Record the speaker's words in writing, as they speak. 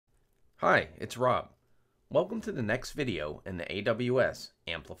Hi, it's Rob. Welcome to the next video in the AWS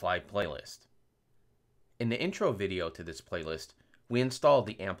Amplify playlist. In the intro video to this playlist, we installed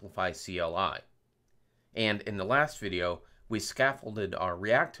the Amplify CLI. And in the last video, we scaffolded our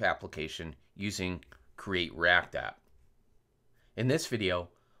React application using Create React App. In this video,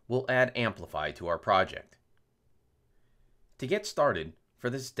 we'll add Amplify to our project. To get started, for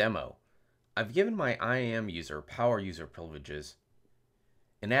this demo, I've given my IAM user power user privileges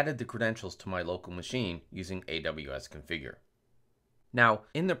and added the credentials to my local machine using AWS Configure. Now,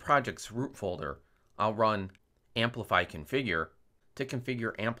 in the project's root folder, I'll run Amplify Configure to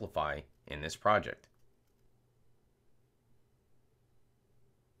configure Amplify in this project.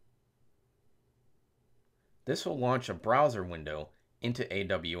 This will launch a browser window into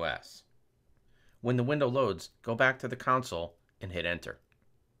AWS. When the window loads, go back to the console and hit Enter.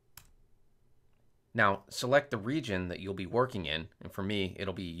 Now, select the region that you'll be working in, and for me,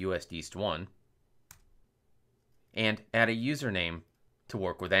 it'll be US East 1, and add a username to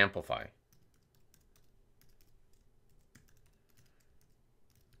work with Amplify.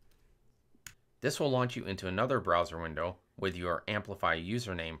 This will launch you into another browser window with your Amplify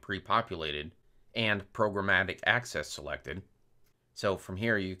username pre-populated and programmatic access selected. So from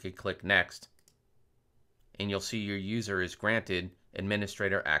here, you could click Next, and you'll see your user is granted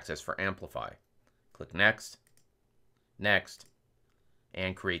administrator access for Amplify. Click Next, Next,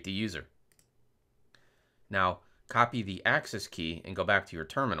 and create the user. Now, copy the access key and go back to your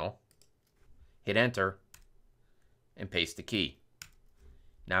terminal, hit Enter, and paste the key.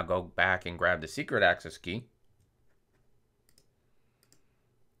 Now go back and grab the secret access key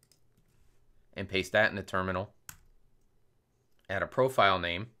and paste that in the terminal. Add a profile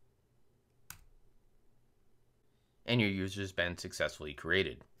name, and your user's been successfully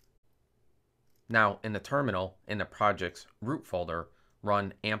created. Now, in the terminal, in the project's root folder,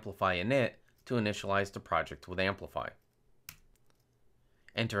 run amplify init to initialize the project with Amplify.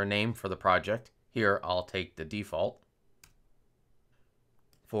 Enter a name for the project. Here, I'll take the default.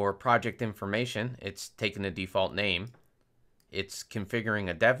 For project information, it's taking the default name. It's configuring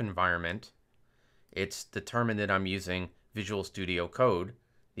a dev environment. It's determined that I'm using Visual Studio Code.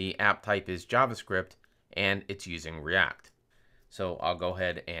 The app type is JavaScript, and it's using React. So I'll go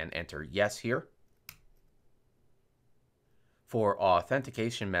ahead and enter yes here. For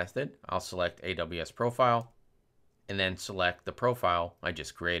authentication method, I'll select AWS profile and then select the profile I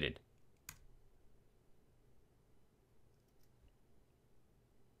just created.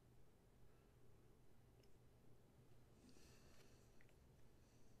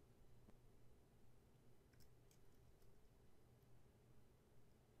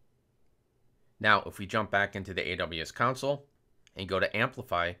 Now, if we jump back into the AWS console and go to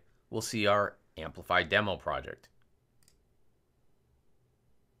Amplify, we'll see our Amplify demo project.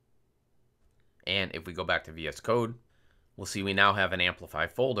 And if we go back to VS Code, we'll see we now have an Amplify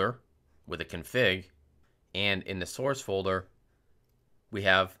folder with a config, and in the source folder, we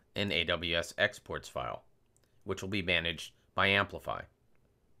have an AWS exports file, which will be managed by Amplify.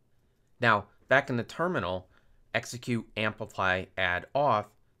 Now, back in the terminal, execute Amplify add auth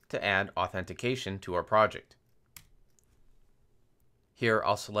to add authentication to our project. Here,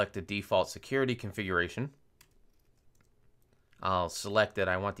 I'll select the default security configuration. I'll select that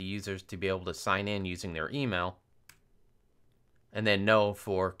I want the users to be able to sign in using their email, and then no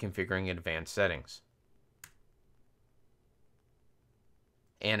for configuring advanced settings.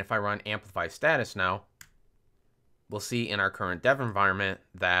 And if I run Amplify status now, we'll see in our current dev environment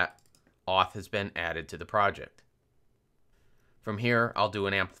that auth has been added to the project. From here, I'll do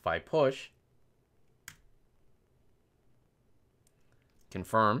an Amplify push,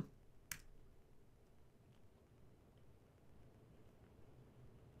 confirm,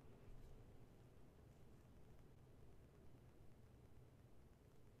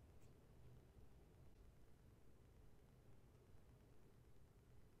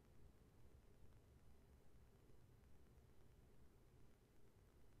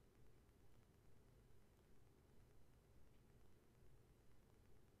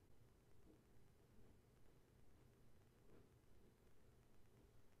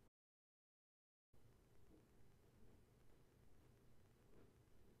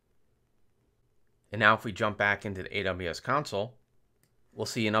 and now if we jump back into the AWS console, we'll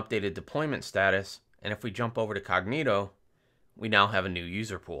see an updated deployment status, and if we jump over to Cognito, we now have a new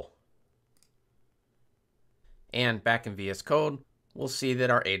user pool. And back in VS Code, we'll see that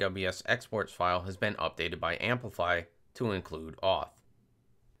our AWS exports file has been updated by Amplify to include auth.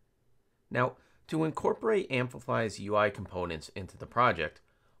 Now, to incorporate Amplify's UI components into the project,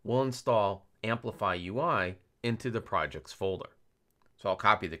 we'll install Amplify UI into the project's folder. So I'll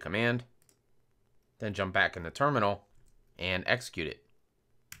copy the command, then jump back in the terminal and execute it.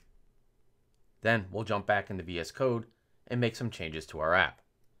 Then we'll jump back into VS Code and make some changes to our app.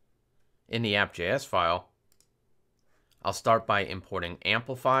 In the app.js file, I'll start by importing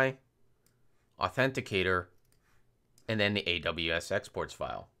Amplify, Authenticator, and then the AWS exports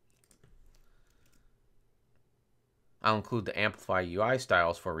file. I'll include the Amplify UI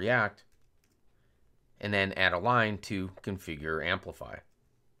styles for React, and then add a line to configure Amplify.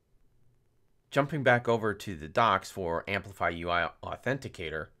 Jumping back over to the docs for Amplify UI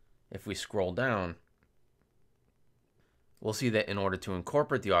Authenticator, if we scroll down, we'll see that in order to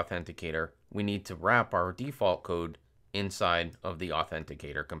incorporate the Authenticator, we need to wrap our default code inside of the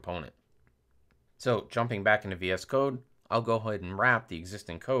Authenticator component. So jumping back into VS Code, I'll go ahead and wrap the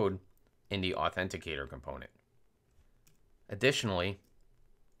existing code in the Authenticator component. Additionally,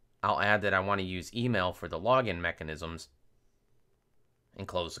 I'll add that I want to use email for the login mechanisms and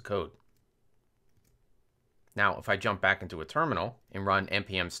close the code. Now, if I jump back into a terminal and run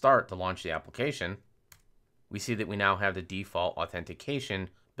npm start to launch the application, we see that we now have the default authentication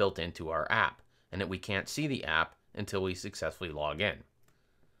built into our app, and that we can't see the app until we successfully log in.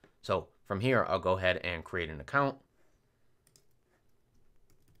 So from here, I'll go ahead and create an account.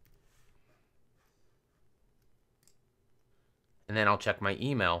 And then I'll check my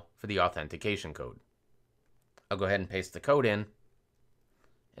email for the authentication code. I'll go ahead and paste the code in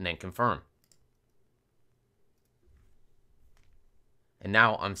and then confirm. And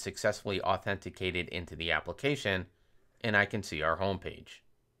now I'm successfully authenticated into the application, and I can see our home page.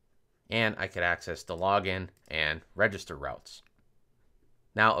 And I could access the login and register routes.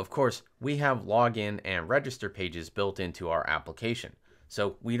 Now, of course, we have login and register pages built into our application,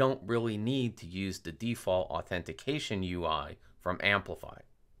 so we don't really need to use the default authentication UI from Amplify.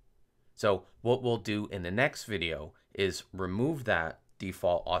 So what we'll do in the next video is remove that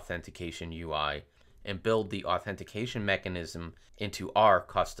default authentication UI and build the authentication mechanism into our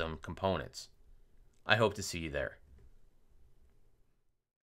custom components. I hope to see you there.